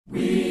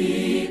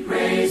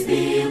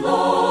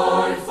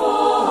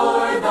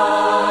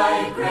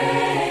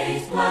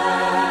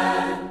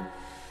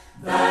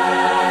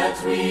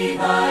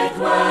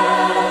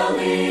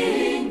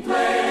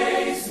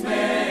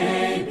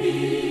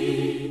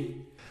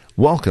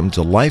Welcome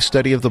to Life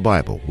Study of the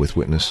Bible with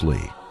Witness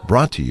Lee,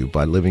 brought to you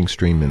by Living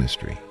Stream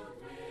Ministry.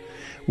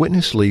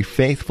 Witness Lee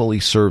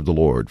faithfully served the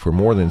Lord for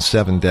more than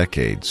 7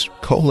 decades,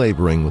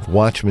 co-laboring with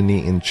Watchman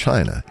Nee in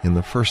China in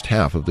the first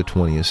half of the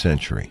 20th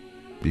century,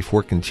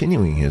 before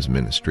continuing his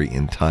ministry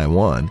in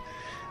Taiwan,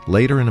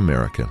 later in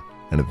America,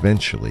 and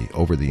eventually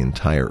over the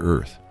entire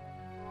earth.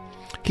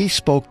 He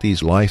spoke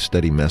these life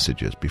study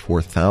messages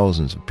before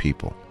thousands of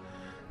people,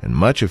 and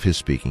much of his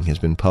speaking has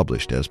been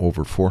published as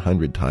over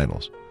 400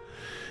 titles.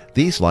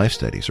 These life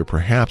studies are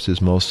perhaps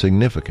his most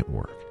significant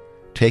work,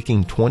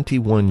 taking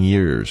 21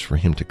 years for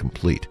him to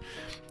complete,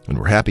 and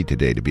we're happy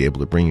today to be able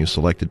to bring you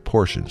selected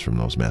portions from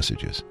those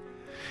messages.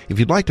 If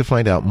you'd like to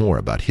find out more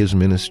about his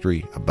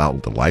ministry,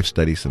 about the life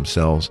studies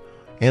themselves,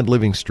 and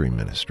Living Stream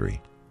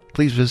Ministry,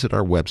 please visit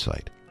our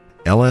website,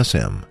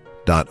 lsm.org,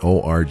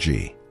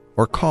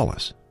 or call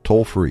us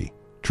toll-free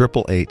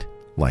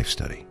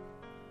 888-LIFE-STUDY.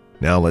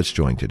 Now let's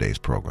join today's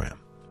program.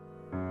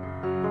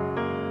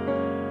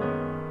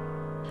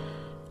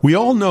 We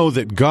all know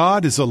that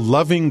God is a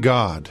loving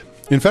God.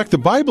 In fact, the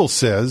Bible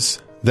says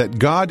that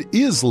God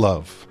is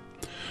love.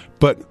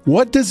 But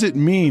what does it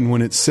mean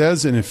when it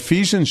says in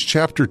Ephesians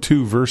chapter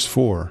 2, verse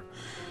 4,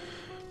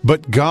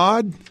 "But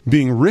God,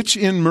 being rich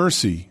in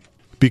mercy,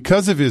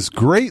 because of his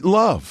great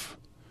love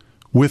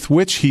with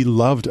which he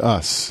loved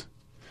us"?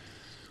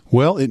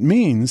 Well, it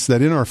means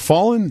that in our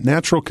fallen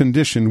natural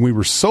condition, we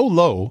were so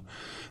low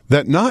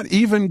that not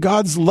even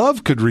God's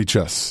love could reach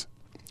us.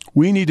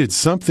 We needed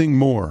something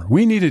more.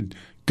 We needed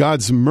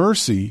God's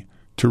mercy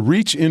to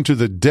reach into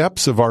the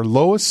depths of our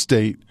lowest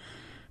state,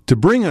 to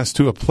bring us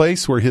to a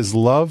place where his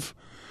love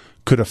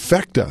could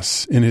affect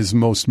us in his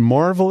most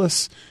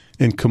marvelous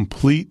and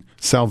complete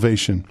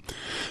salvation.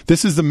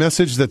 This is the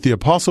message that the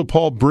Apostle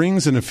Paul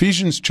brings in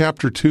Ephesians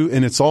chapter 2,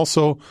 and it's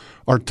also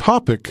our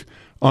topic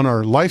on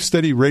our Life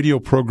Study radio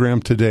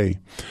program today.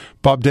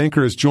 Bob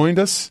Danker has joined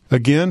us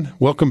again.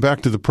 Welcome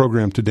back to the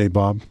program today,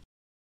 Bob.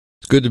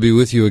 It's good to be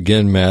with you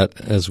again, Matt,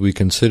 as we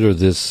consider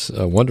this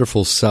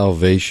wonderful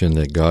salvation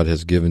that God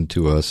has given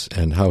to us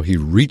and how he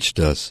reached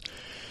us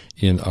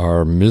in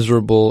our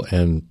miserable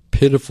and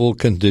pitiful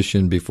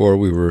condition before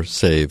we were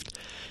saved.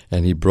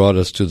 And he brought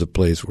us to the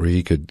place where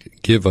he could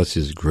give us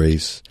his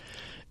grace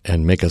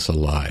and make us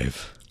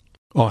alive.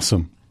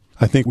 Awesome.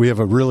 I think we have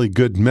a really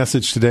good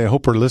message today. I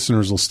hope our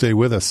listeners will stay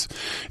with us.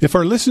 If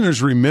our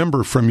listeners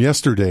remember from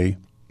yesterday,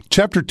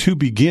 chapter 2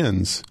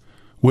 begins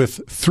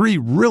with 3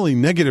 really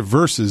negative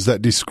verses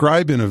that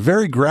describe in a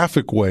very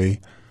graphic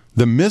way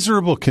the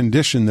miserable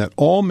condition that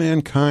all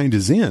mankind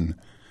is in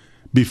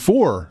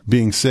before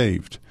being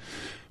saved.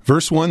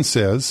 Verse 1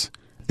 says,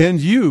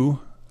 "And you,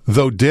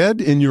 though dead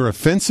in your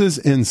offenses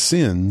and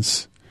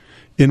sins,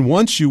 in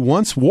which you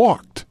once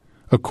walked,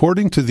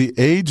 according to the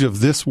age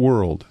of this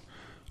world,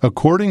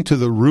 according to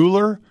the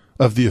ruler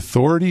of the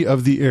authority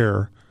of the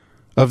air,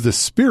 of the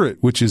spirit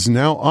which is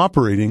now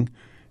operating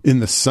in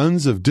the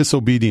sons of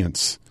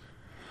disobedience,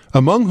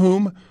 among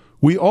whom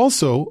we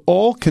also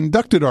all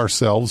conducted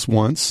ourselves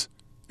once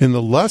in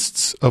the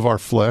lusts of our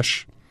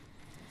flesh,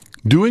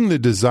 doing the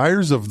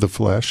desires of the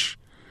flesh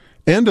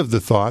and of the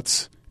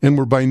thoughts, and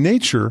were by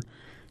nature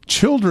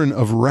children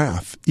of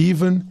wrath,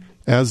 even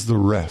as the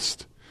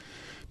rest."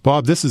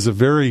 Bob, this is a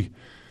very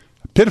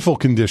pitiful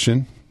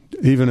condition,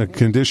 even a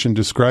condition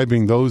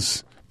describing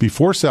those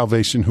before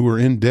salvation who were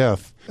in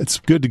death. It's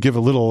good to give a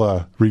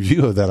little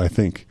review of that, I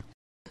think.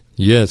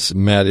 Yes,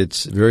 Matt,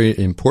 it's very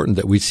important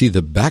that we see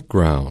the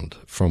background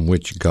from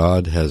which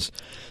God has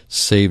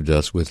saved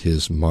us with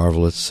his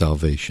marvelous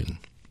salvation.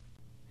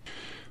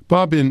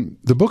 Bob, in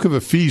the book of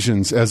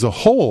Ephesians as a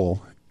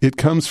whole, it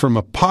comes from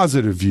a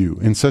positive view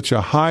in such a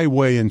high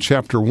way in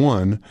chapter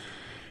 1.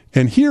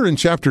 And here in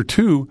chapter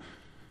 2,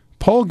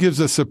 Paul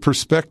gives us a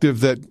perspective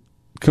that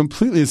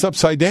completely is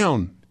upside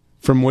down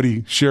from what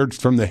he shared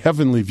from the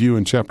heavenly view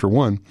in chapter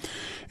 1.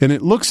 And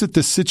it looks at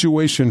the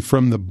situation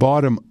from the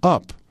bottom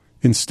up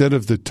instead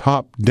of the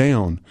top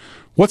down.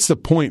 What's the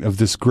point of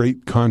this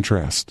great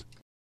contrast?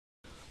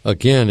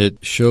 Again, it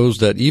shows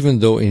that even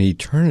though in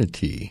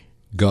eternity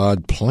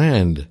God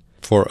planned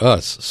for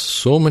us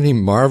so many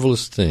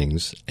marvelous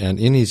things, and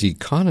in his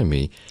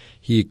economy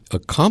he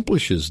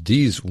accomplishes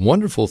these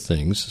wonderful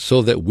things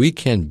so that we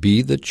can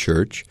be the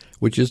church,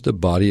 which is the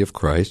body of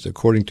Christ,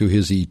 according to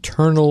his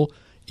eternal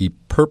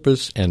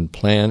purpose and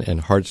plan and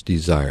heart's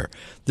desire.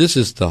 This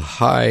is the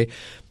high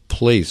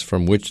place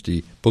from which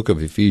the book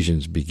of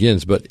Ephesians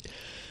begins, but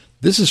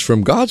this is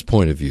from God's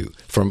point of view.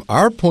 From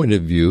our point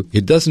of view,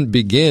 it doesn't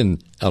begin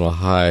on a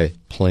high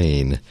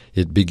plane.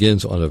 It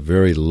begins on a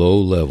very low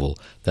level.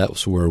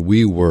 That's where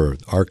we were.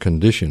 Our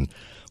condition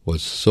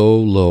was so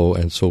low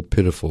and so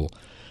pitiful.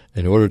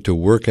 In order to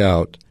work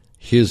out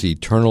his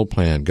eternal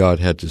plan, God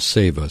had to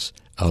save us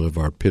out of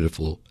our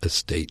pitiful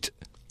estate.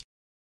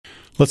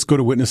 Let's go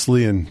to Witness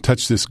Lee and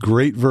touch this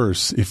great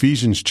verse,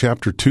 Ephesians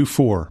chapter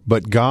 2:4.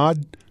 "But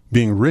God,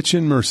 being rich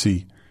in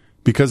mercy,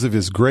 because of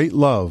his great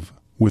love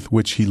with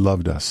which he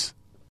loved us."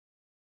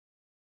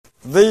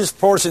 This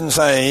portion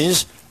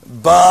says,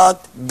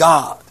 "But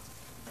God."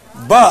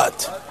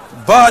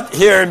 But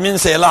here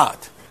means a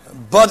lot.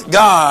 But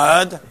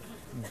God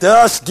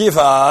does give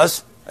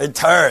us a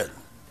turn.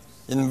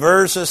 In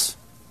verses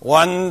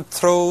 1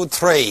 through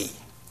 3,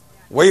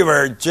 we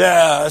were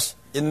just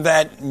in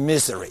that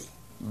misery,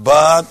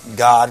 but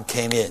God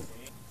came in.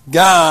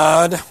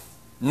 God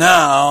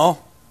now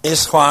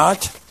is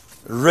what?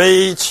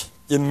 Rich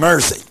in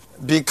mercy,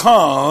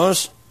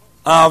 because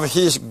of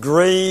His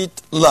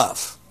great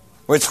love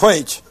with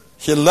which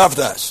He loved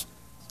us.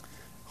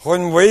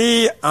 When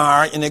we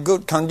are in a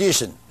good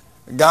condition,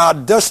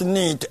 God doesn't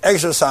need to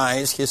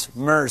exercise His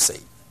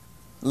mercy.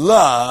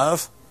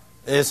 Love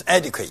is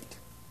adequate.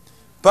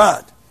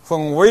 But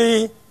when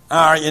we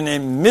are in a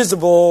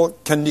miserable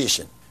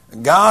condition,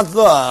 God's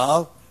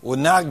love will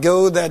not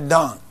go that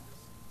down.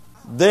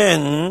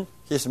 Then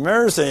His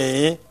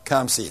mercy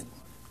comes in.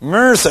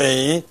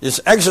 Mercy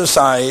is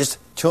exercised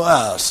to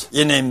us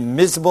in a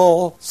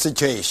miserable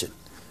situation,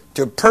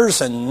 to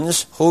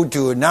persons who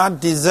do not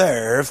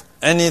deserve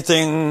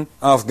anything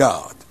of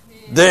God.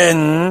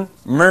 Then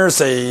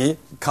mercy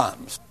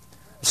comes.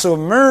 So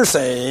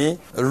mercy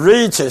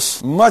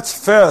reaches much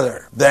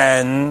further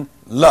than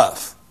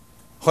love.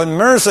 When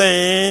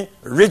mercy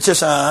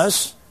reaches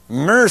us,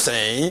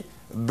 mercy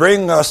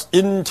brings us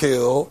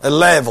into a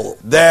level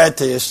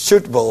that is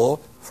suitable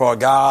for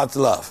God's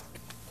love.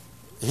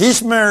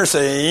 His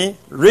mercy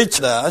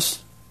reached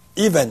us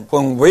even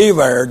when we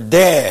were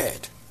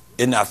dead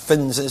in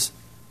offenses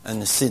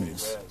and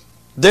sins.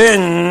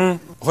 Then,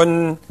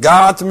 when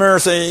God's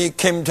mercy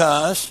came to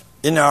us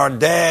in our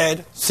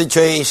dead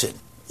situation,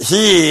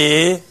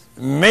 He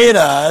made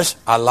us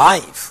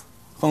alive.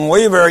 When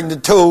we were in the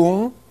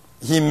tomb,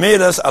 He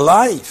made us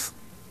alive.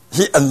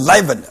 He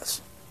enlivened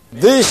us.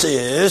 This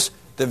is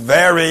the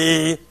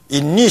very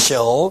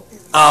initial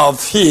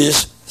of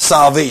His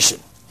salvation.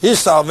 His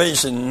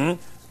salvation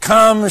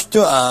comes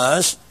to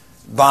us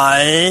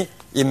by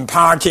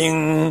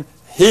imparting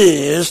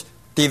His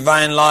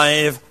divine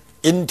life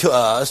into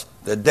us,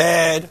 the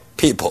dead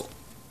people.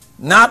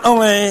 Not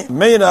only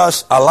made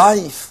us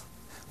alive,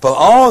 but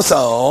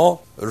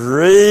also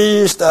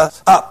raised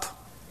us up.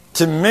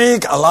 To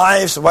make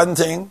alive is one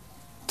thing,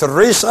 to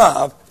raise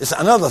up is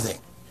another thing.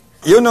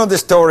 You know the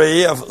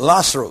story of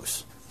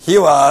Lazarus. He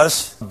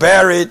was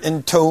buried in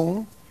a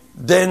tomb.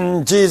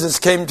 Then Jesus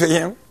came to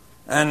him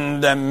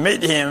and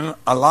made him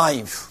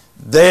alive.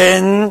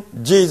 Then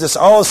Jesus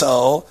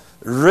also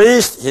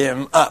raised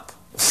him up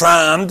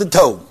from the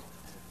tomb.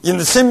 In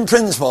the same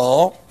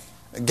principle,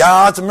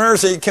 God's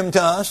mercy came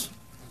to us.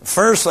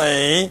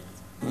 Firstly,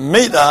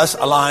 made us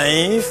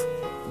alive,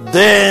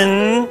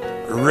 then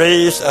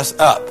raised us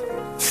up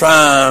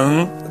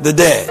from the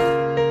dead.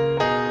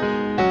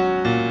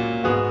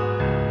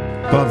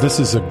 Bob, this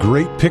is a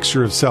great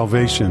picture of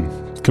salvation,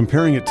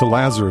 comparing it to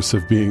Lazarus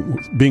of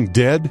being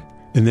dead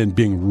and then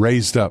being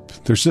raised up.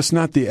 There's just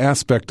not the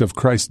aspect of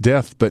Christ's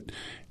death, but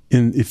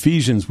in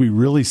Ephesians we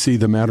really see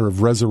the matter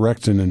of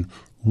resurrection and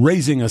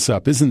raising us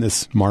up. Isn't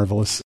this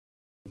marvelous?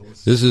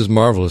 This is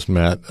marvelous,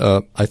 Matt.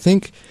 I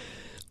think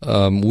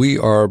we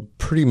are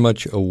pretty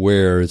much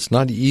aware it's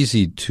not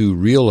easy to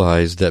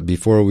realize that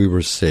before we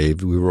were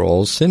saved, we were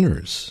all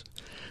sinners.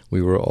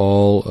 We were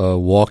all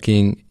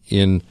walking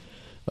in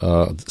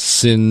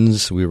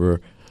sins. We were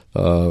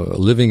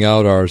living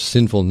out our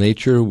sinful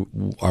nature.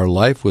 Our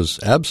life was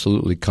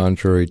absolutely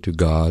contrary to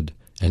God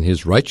and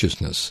His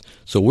righteousness.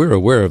 So we're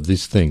aware of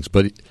these things.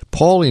 But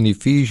Paul in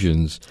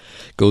Ephesians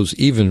goes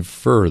even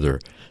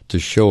further to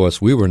show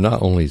us we were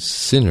not only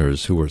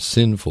sinners who were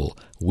sinful,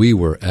 we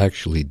were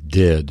actually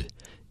dead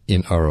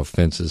in our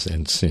offenses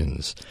and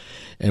sins.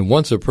 And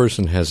once a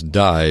person has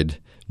died,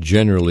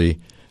 generally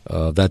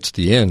that's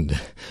the end.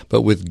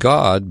 But with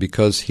God,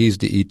 because He's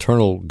the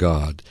eternal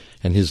God,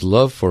 and His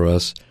love for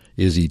us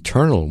is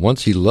eternal.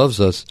 Once He loves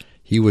us,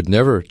 He would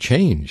never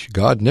change.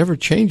 God never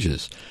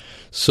changes.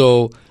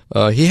 So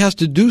He has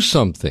to do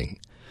something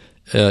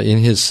in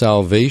His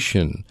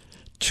salvation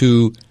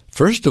to,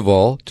 first of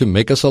all, to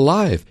make us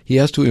alive. He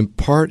has to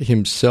impart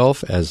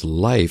Himself as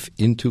life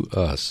into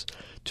us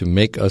to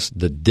make us,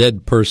 the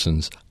dead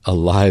persons,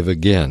 alive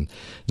again.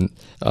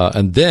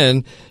 And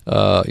then,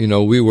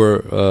 we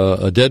were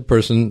a dead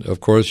person, of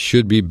course,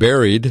 should be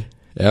buried.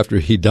 After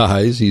he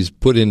dies, he's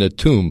put in a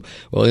tomb.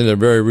 Well, in a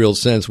very real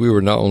sense, we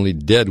were not only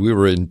dead, we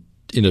were in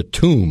a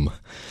tomb.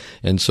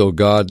 And so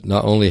God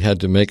not only had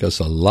to make us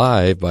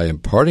alive by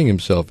imparting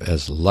Himself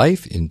as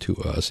life into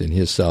us in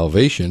His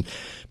salvation,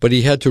 but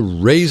He had to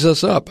raise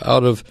us up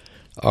out of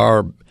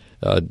our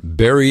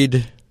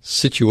buried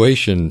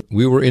situation.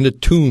 We were in a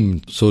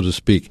tomb, so to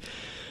speak.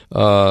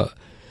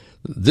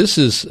 This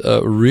is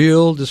a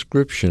real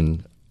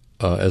description,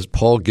 as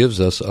Paul gives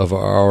us, of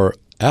our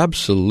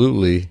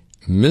absolutely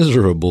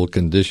miserable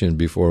condition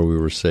before we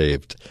were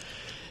saved.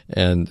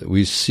 And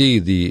we see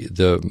the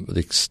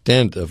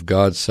extent of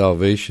God's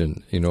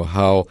salvation,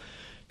 how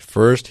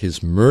first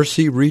His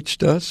mercy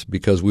reached us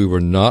because we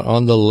were not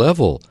on the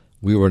level.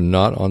 We were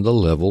not on the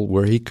level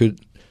where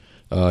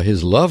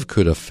His love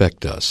could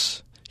affect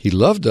us. He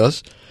loved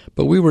us,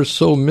 but we were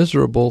so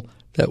miserable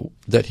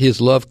that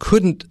His love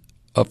couldn't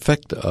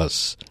affect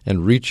us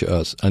and reach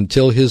us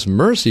until His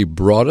mercy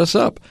brought us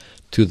up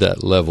to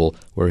that level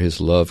where His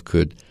love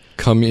could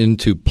come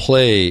into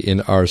play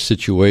in our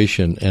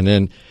situation. And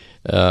then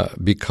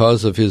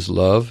because of His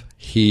love,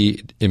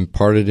 He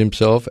imparted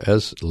Himself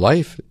as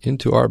life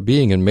into our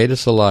being and made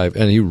us alive.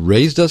 And He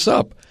raised us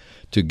up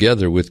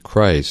together with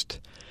Christ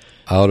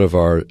out of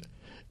our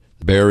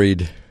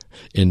buried,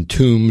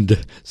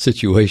 entombed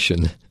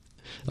situation.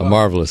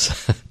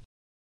 Marvelous.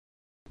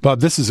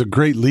 Bob, this is a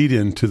great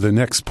lead-in to the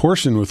next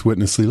portion with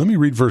Witness Lee. Let me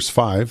read verse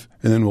 5,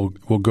 and then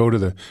we'll go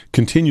to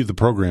continue the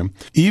program.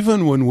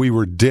 Even when we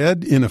were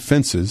dead in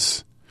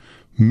offenses,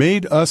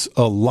 made us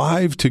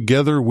alive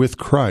together with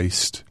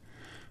Christ.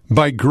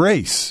 By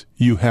grace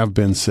you have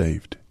been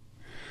saved.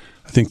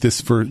 I think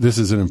this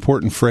is an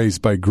important phrase.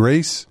 By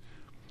grace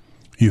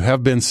you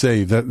have been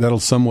saved. That'll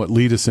somewhat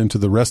lead us into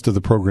the rest of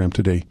the program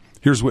today.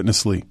 Here's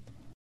Witness Lee.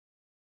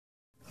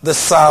 The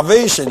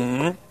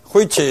salvation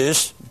which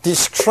is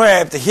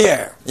described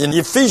here in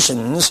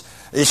Ephesians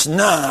is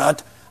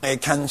not a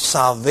kind of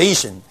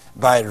salvation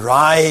by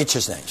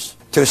righteousness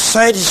to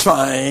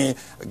satisfy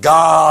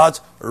God's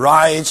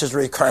righteous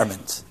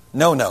requirements.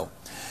 No.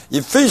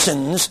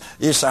 Ephesians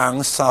is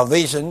on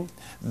salvation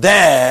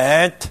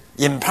that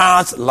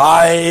imparts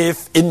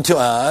life into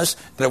us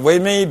that we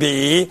may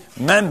be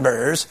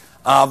members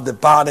of the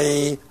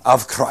body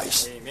of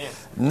Christ. Amen.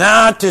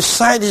 Not to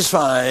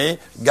satisfy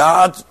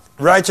God's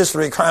righteous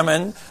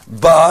requirement,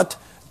 but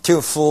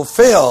to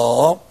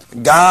fulfill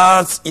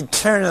God's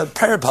eternal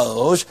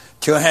purpose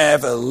to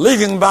have a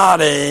living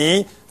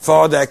body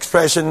for the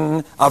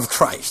expression of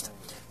Christ.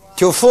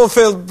 To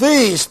fulfill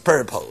this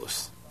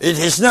purpose, it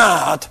is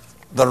not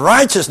the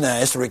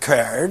righteousness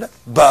required,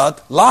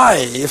 but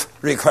life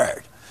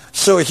required.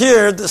 So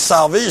here the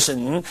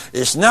salvation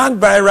is not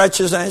by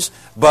righteousness,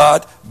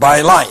 but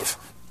by life.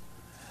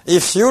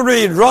 If you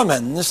read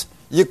Romans,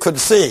 you could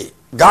see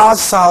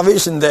God's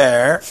salvation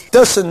there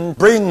doesn't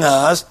bring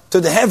us to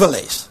the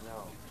heavenlies.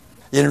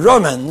 In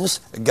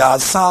Romans,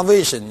 God's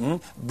salvation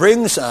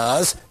brings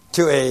us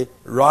to a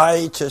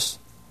righteous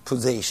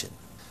position,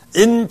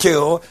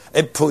 into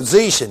a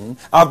position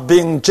of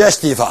being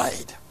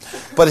justified.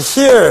 But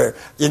here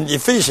in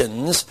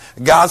Ephesians,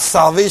 God's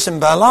salvation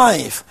by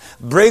life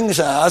brings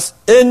us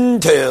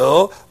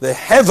into the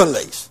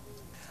heavenlies.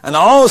 And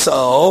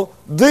also,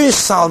 this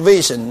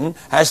salvation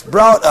has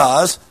brought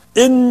us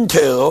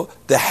into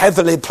the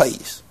heavenly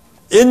place,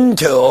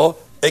 into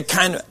a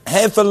kind of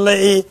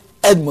heavenly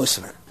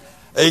atmosphere,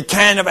 a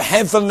kind of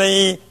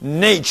heavenly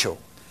nature,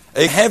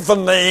 a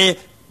heavenly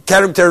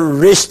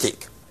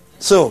characteristic.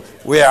 So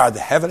we are the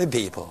heavenly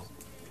people.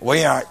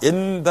 We are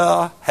in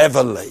the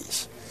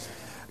heavenlies.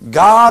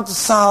 God's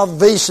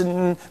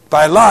salvation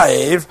by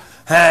life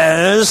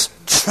has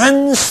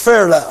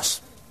transferred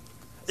us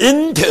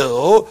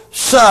into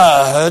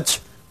such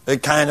a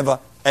kind of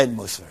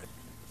atmosphere.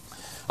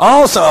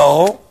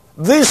 Also,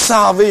 this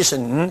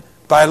salvation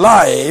by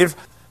life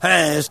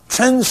has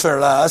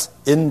transferred us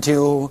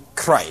into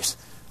Christ.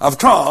 Of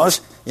course,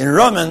 in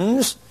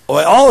Romans,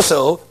 we've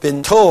also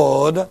been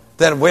told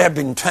that we have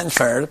been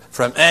transferred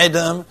from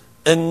Adam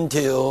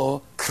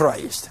into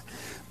Christ.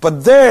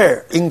 But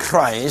there in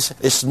Christ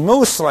is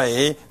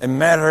mostly a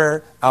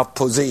matter of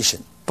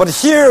position. But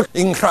here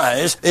in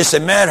Christ is a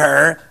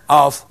matter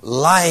of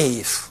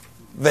life,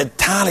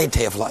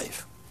 vitality of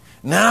life,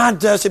 not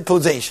just a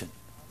position.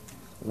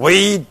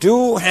 We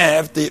do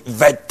have the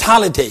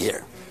vitality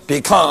here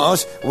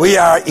because we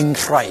are in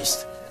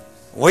Christ.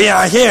 We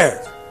are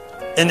here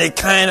in a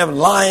kind of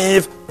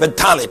life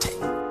vitality.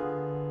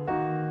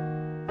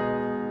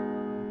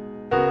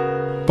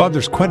 Bob,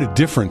 there's quite a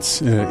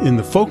difference in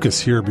the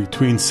focus here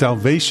between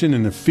salvation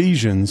in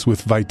Ephesians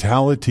with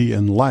vitality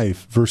and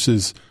life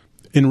versus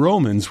in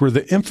Romans where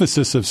the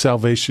emphasis of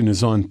salvation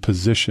is on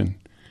position.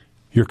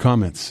 Your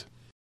comments?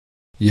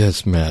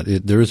 Yes, Matt,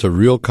 there is a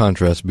real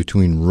contrast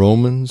between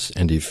Romans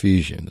and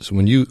Ephesians.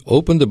 When you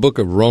open the book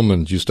of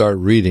Romans, you start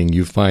reading,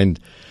 you find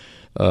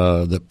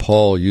that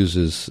Paul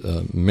uses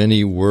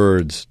many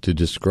words to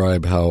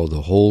describe how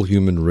the whole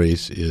human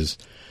race is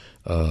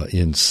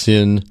in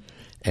sin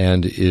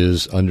and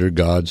is under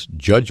God's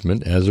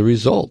judgment as a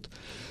result.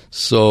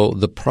 So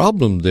the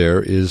problem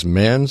there is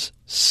man's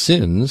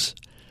sins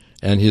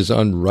and his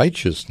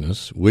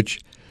unrighteousness,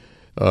 which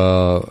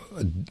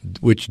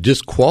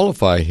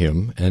disqualify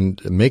him and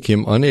make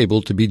him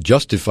unable to be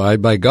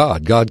justified by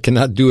God. God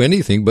cannot do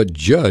anything but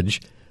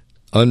judge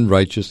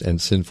unrighteous and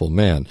sinful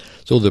man.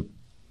 So the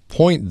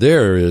point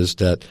there is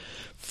that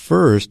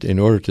first, in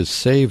order to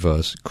save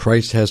us,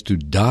 Christ has to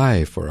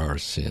die for our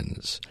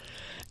sins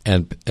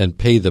and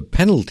pay the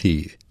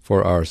penalty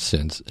for our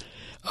sins.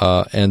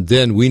 And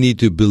then we need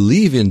to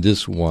believe in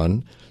this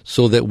one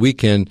so that we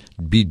can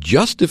be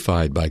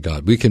justified by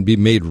God. We can be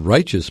made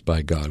righteous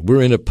by God.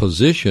 We're in a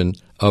position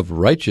of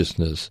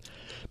righteousness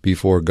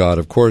before God.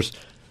 Of course,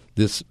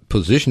 this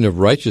position of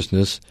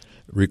righteousness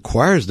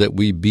requires that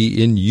we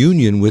be in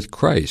union with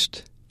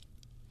Christ.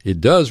 It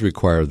does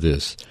require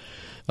this,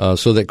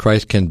 so that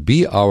Christ can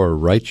be our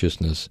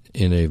righteousness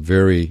in a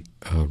very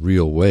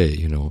real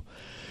way,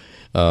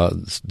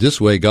 This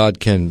way God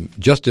can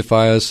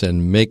justify us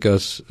and make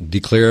us,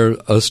 declare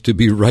us to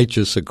be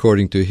righteous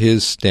according to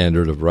His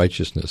standard of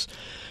righteousness.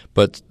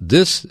 But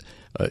this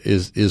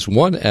is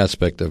one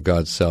aspect of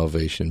God's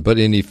salvation. But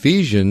in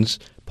Ephesians,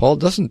 Paul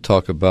doesn't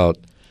talk about,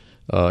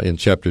 in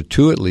chapter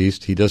 2 at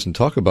least, he doesn't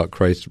talk about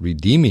Christ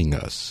redeeming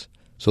us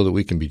so that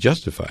we can be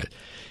justified.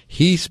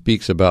 He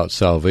speaks about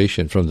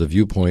salvation from the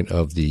viewpoint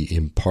of the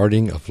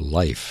imparting of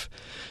life,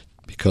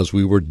 because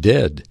we were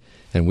dead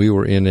and we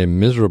were in a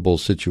miserable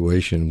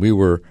situation. We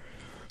were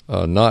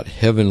not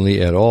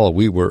heavenly at all.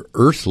 We were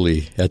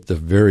earthly at the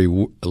very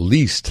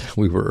least.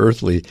 We were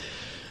earthly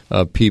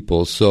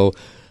people. So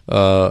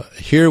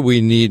here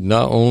we need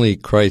not only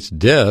Christ's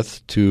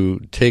death to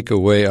take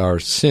away our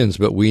sins,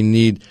 but we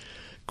need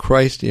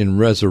Christ in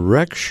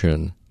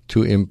resurrection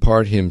to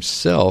impart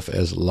Himself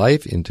as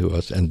life into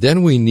us. And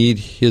then we need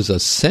His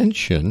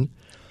ascension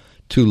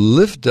to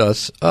lift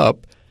us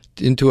up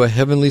into a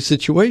heavenly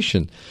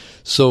situation.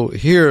 So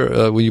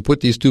here, when you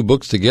put these two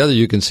books together,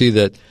 you can see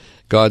that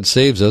God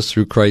saves us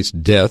through Christ's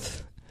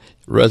death,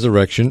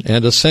 resurrection,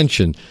 and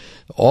ascension.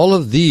 All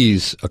of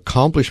these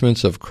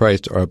accomplishments of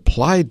Christ are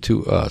applied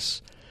to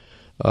us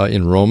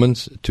in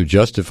Romans to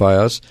justify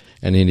us,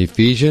 and in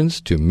Ephesians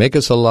to make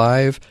us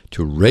alive,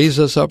 to raise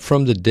us up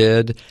from the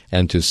dead,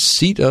 and to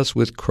seat us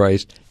with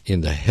Christ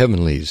in the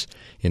heavenlies,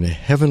 in a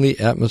heavenly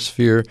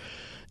atmosphere,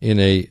 in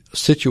a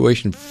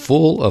situation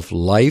full of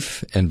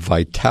life and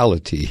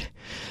vitality,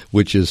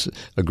 which is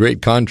a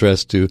great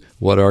contrast to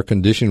what our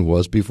condition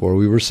was before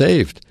we were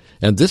saved.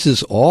 And this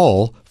is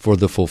all for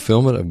the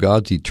fulfillment of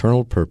God's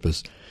eternal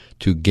purpose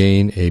to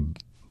gain a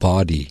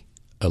body,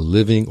 a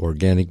living,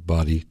 organic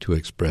body to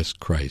express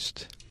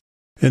Christ.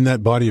 And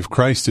that body of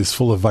Christ is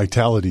full of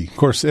vitality. Of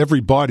course, every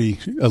body,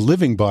 a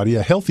living body,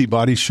 a healthy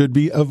body, should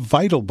be a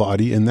vital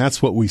body, and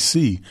that's what we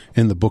see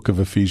in the book of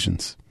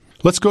Ephesians.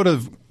 Let's go to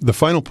the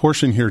final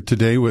portion here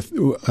today.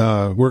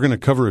 We're going to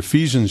cover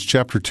Ephesians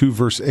chapter 2,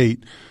 verse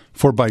 8.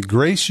 For by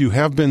grace you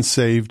have been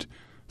saved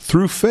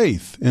through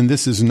faith, and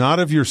this is not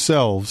of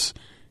yourselves,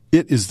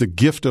 it is the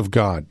gift of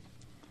God.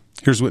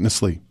 Here's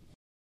Witness Lee.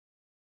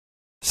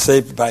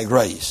 Saved by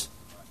grace,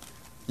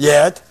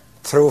 yet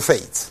through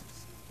faith.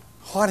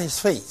 What is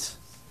faith?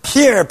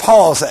 Here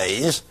Paul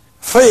says,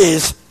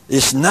 faith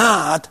is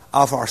not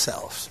of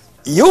ourselves.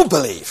 You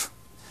believe,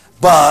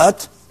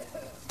 but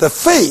the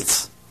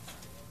faith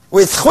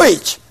with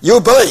which you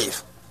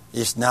believe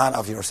is not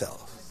of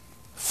yourself.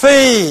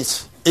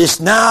 Faith is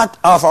not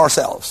of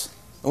ourselves.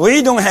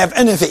 We don't have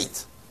any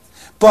faith.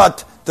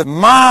 But the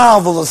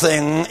marvelous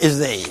thing is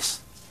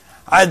this.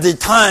 At the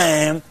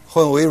time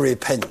when we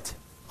repent,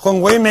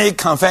 when we make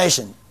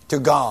confession to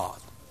God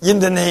in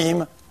the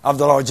name of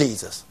the Lord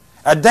Jesus,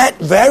 at that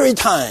very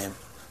time,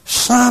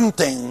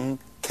 something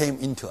came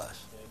into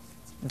us.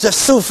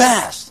 Just so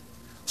fast,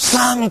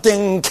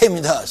 something came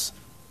into us.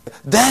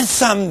 That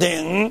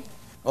something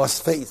was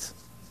faith,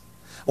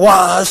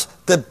 was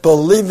the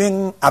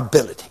believing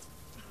ability.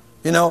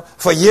 You know,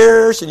 for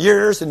years and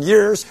years and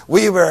years,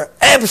 we were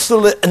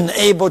absolutely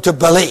unable to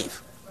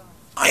believe.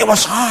 It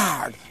was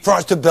hard for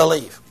us to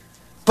believe.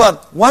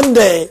 But one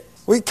day,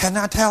 we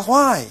cannot tell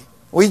why.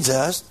 We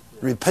just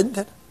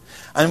repented.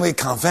 And we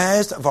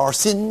confessed of our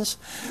sins.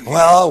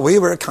 While we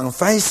were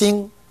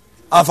confessing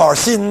of our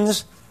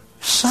sins,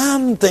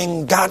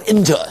 something got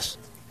into us.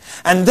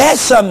 And that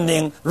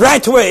something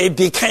right away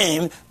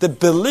became the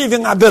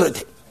believing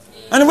ability.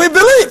 And we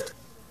believed.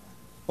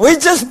 We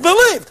just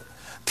believed.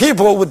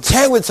 People would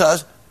check with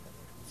us,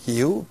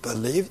 you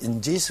believe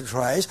in Jesus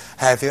Christ,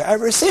 have you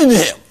ever seen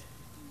Him?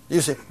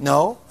 You say,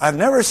 no, I've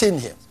never seen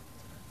Him.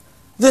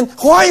 Then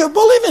why you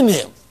believe in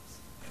Him?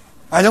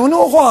 I don't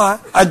know why,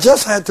 I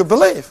just had to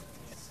believe.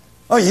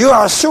 Oh, you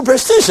are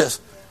superstitious.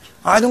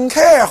 I don't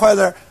care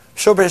whether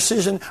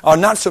superstition or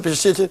not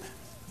superstition.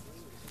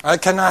 I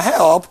cannot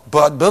help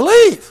but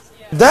believe.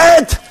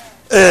 That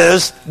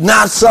is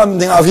not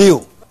something of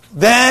you.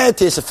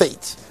 That is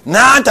faith,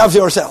 not of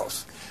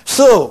yourselves.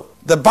 So,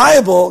 the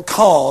Bible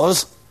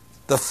calls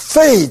the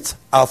faith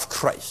of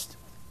Christ.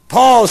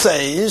 Paul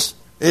says,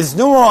 it's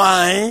no more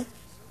I,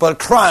 but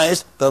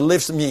Christ that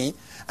lives me.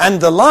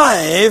 And the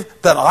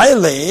life that I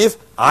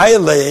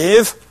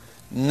live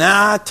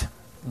not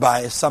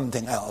by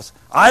something else.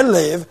 I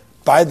live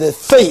by the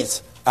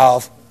faith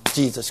of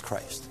Jesus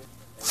Christ.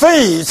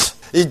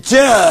 Faith is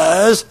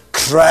just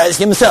Christ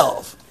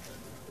Himself.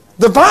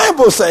 The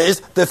Bible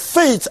says the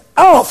faith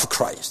of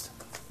Christ.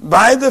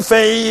 By the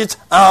faith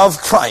of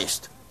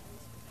Christ.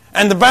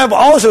 And the Bible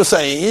also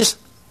says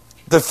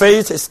the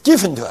faith is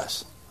given to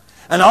us.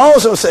 And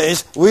also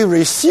says we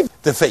receive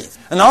the faith.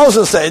 And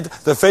also said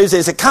the faith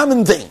is a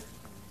common thing.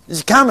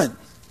 It's common.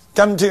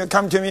 Come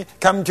to me,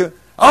 come to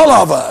all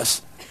of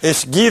us.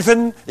 It's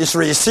given, it's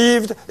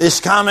received, it's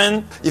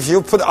common. If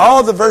you put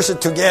all the verses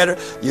together,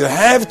 you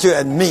have to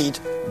admit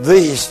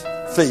this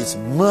faith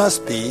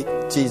must be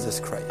Jesus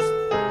Christ.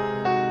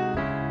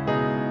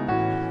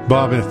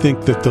 Bob, I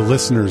think that the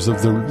listeners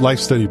of the Life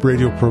Study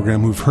radio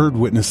program who've heard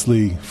Witness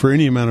Lee for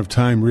any amount of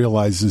time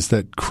realizes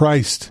that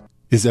Christ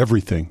is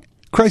everything.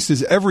 Christ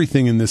is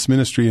everything in this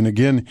ministry. And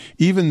again,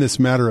 even this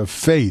matter of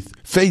faith.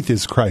 Faith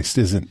is Christ,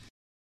 isn't it?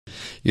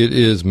 It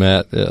is,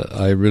 Matt.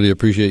 I really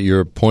appreciate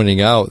your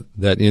pointing out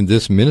that in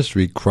this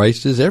ministry,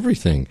 Christ is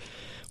everything.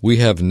 We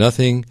have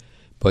nothing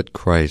but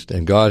Christ,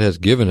 and God has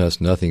given us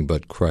nothing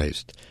but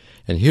Christ.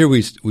 And here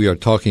we are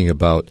talking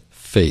about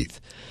faith.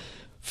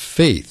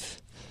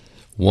 Faith.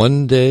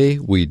 One day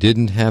we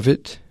didn't have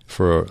it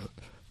for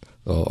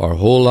our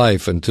whole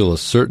life until a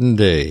certain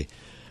day.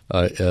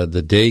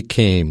 The day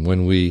came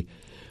when we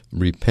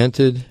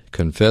repented,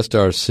 confessed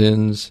our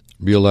sins,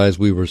 realized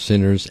we were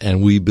sinners,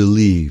 and we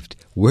believed.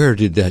 Where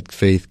did that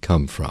faith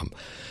come from?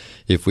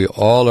 If we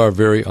all are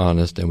very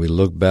honest and we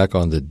look back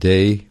on the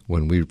day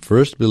when we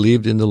first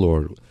believed in the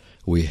Lord,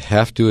 we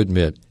have to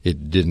admit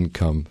it didn't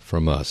come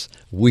from us.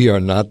 We are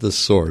not the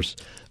source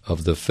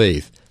of the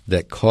faith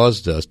that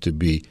caused us to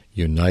be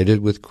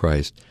united with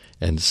Christ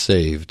and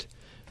saved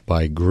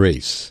by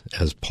grace,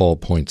 as Paul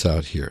points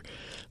out here.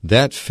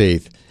 That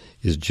faith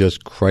is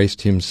just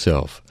Christ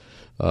himself.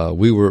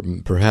 We were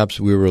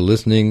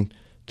listening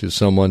to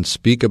someone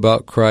speak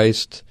about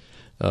Christ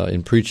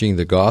in preaching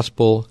the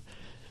gospel.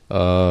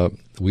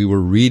 We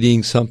were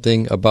reading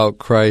something about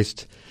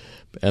Christ,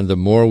 and the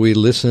more we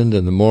listened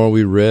and the more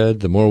we read,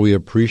 the more we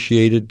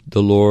appreciated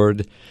the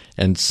Lord,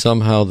 and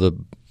somehow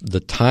the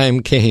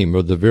time came,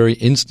 or the very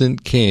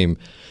instant came,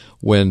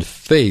 when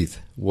faith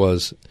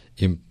was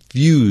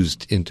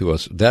infused into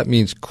us. That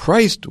means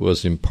Christ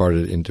was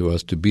imparted into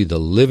us to be the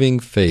living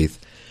faith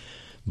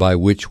by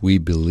which we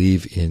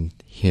believe in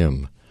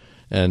him.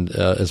 And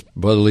as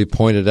Brother Lee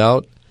pointed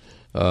out,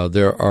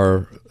 there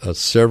are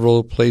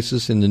several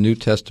places in the New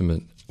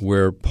Testament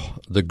where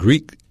the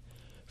Greek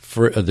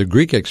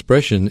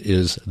expression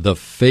is the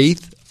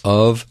faith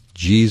of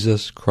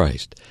Jesus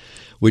Christ,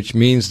 which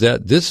means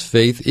that this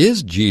faith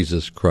is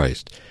Jesus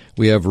Christ.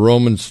 We have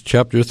Romans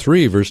chapter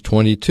 3, verse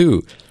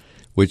 22,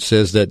 which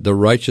says that the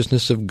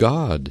righteousness of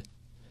God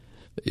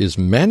is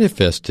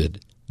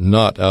manifested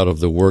not out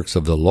of the works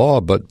of the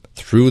law, but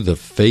through the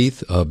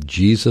faith of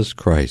Jesus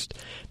Christ.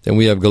 Then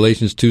we have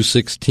Galatians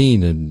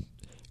 2:16 and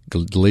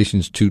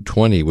Galatians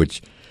 2:20,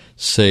 which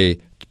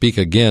speak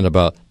again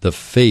about the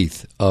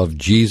faith of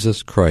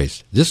Jesus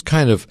Christ. This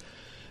kind of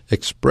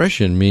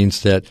expression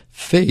means that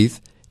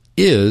faith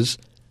is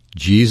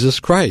Jesus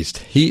Christ.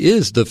 He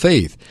is the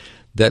faith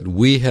that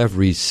we have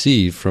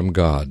received from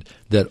God,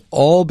 that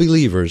all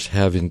believers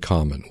have in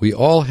common. We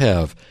all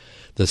have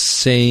the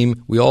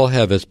same,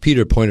 as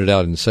Peter pointed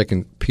out in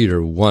 2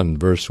 Peter 1,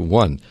 verse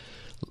 1,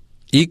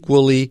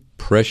 equally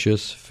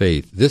precious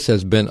faith. This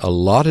has been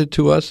allotted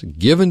to us,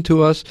 given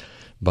to us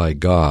by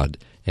God,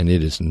 and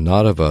it is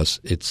not of us.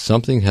 It's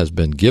something has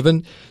been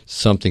given,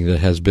 something that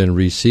has been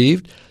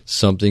received,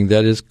 something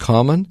that is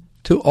common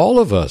to all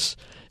of us.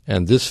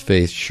 And this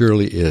faith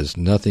surely is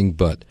nothing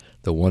but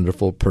the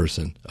wonderful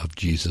person of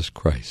Jesus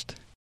Christ.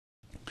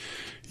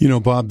 You know,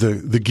 Bob,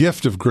 the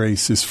gift of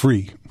grace is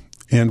free,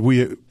 and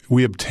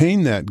we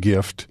obtain that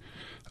gift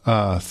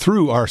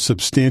through our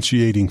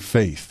substantiating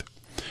faith.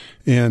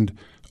 And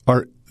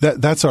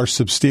that's our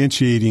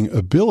substantiating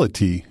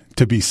ability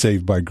to be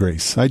saved by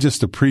grace. I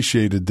just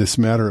appreciated this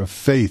matter of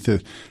faith.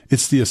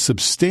 It's the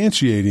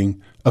substantiating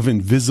of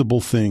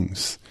invisible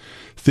things.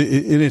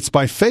 And it's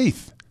by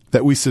faith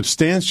that we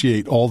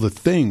substantiate all the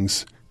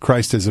things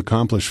Christ has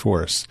accomplished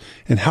for us.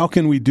 And how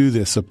can we do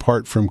this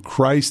apart from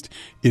Christ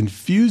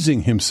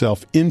infusing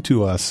himself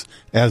into us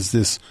as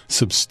this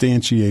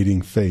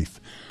substantiating faith?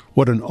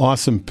 What an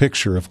awesome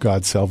picture of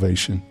God's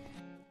salvation.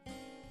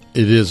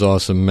 It is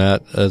awesome,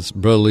 Matt. As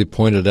Brother Lee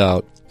pointed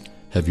out,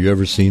 have you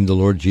ever seen the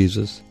Lord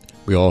Jesus?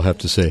 We all have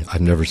to say,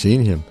 I've never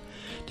seen him.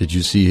 Did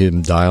you see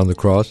him die on the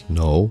cross?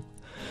 No.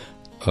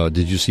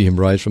 Did you see him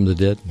rise from the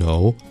dead?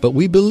 No. But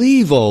we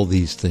believe all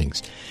these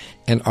things.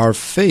 And our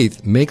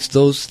faith makes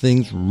those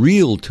things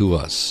real to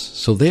us.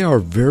 So they are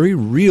very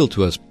real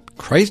to us.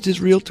 Christ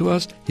is real to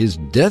us. His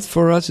death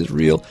for us is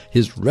real.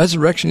 His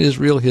resurrection is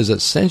real. His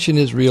ascension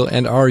is real.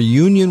 And our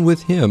union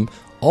with him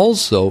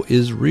also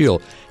is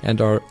real.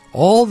 And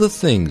all the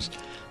things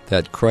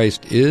that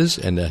Christ is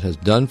and that has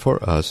done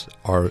for us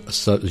are,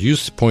 as you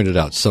pointed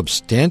out,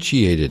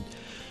 substantiated,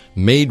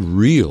 made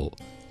real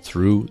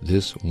through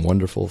this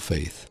wonderful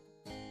faith.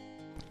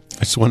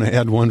 I just want to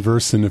add one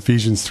verse in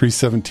Ephesians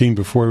 3:17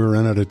 before we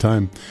run out of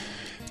time.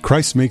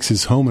 Christ makes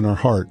his home in our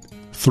heart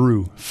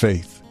through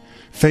faith.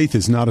 Faith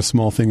is not a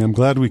small thing. I'm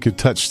glad we could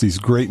touch these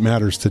great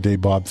matters today,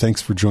 Bob.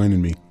 Thanks for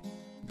joining me.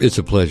 It's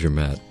a pleasure,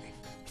 Matt.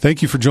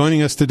 Thank you for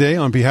joining us today.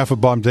 On behalf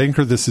of Bob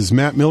Denker, this is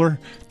Matt Miller.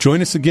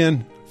 Join us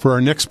again for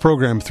our next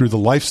program through the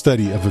life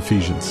study of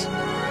Ephesians.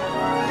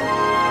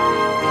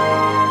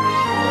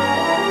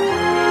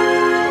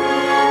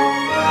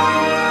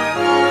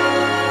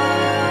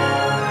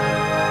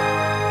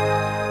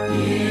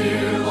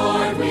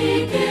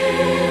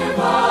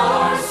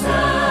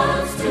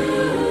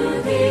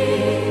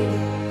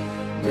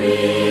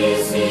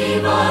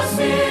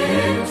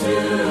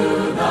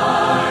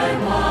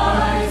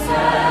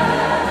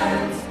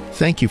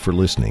 Thank you for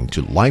listening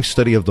to Life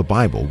Study of the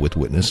Bible with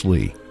Witness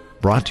Lee,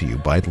 brought to you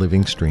by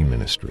Living Stream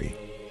Ministry.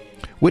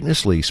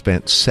 Witness Lee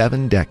spent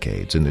 7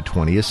 decades in the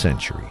 20th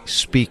century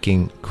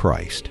speaking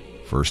Christ,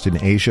 first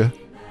in Asia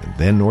and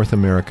then North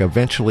America,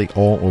 eventually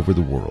all over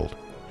the world.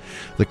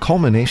 The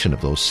culmination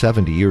of those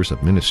 70 years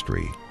of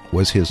ministry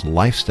was his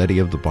life study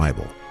of the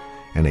Bible,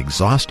 an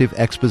exhaustive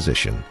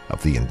exposition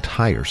of the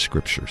entire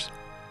Scriptures.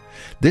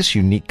 This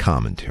unique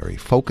commentary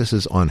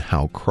focuses on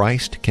how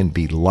Christ can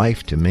be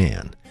life to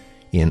man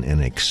in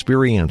an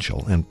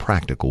experiential and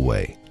practical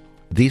way.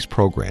 These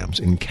programs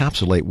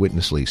encapsulate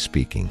Witness Lee's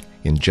speaking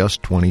in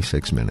just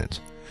 26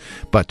 minutes.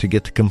 But to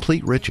get the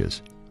complete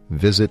riches,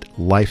 visit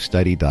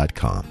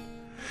lifestudy.com.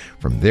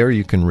 From there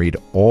you can read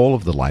all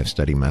of the Life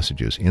Study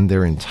messages in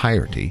their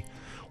entirety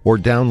or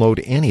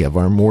download any of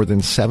our more than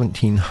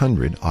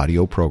 1,700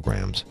 audio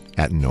programs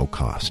at no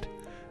cost.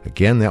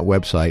 Again, that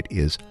website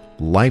is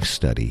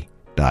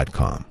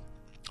lifestudy.com.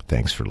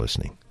 Thanks for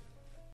listening.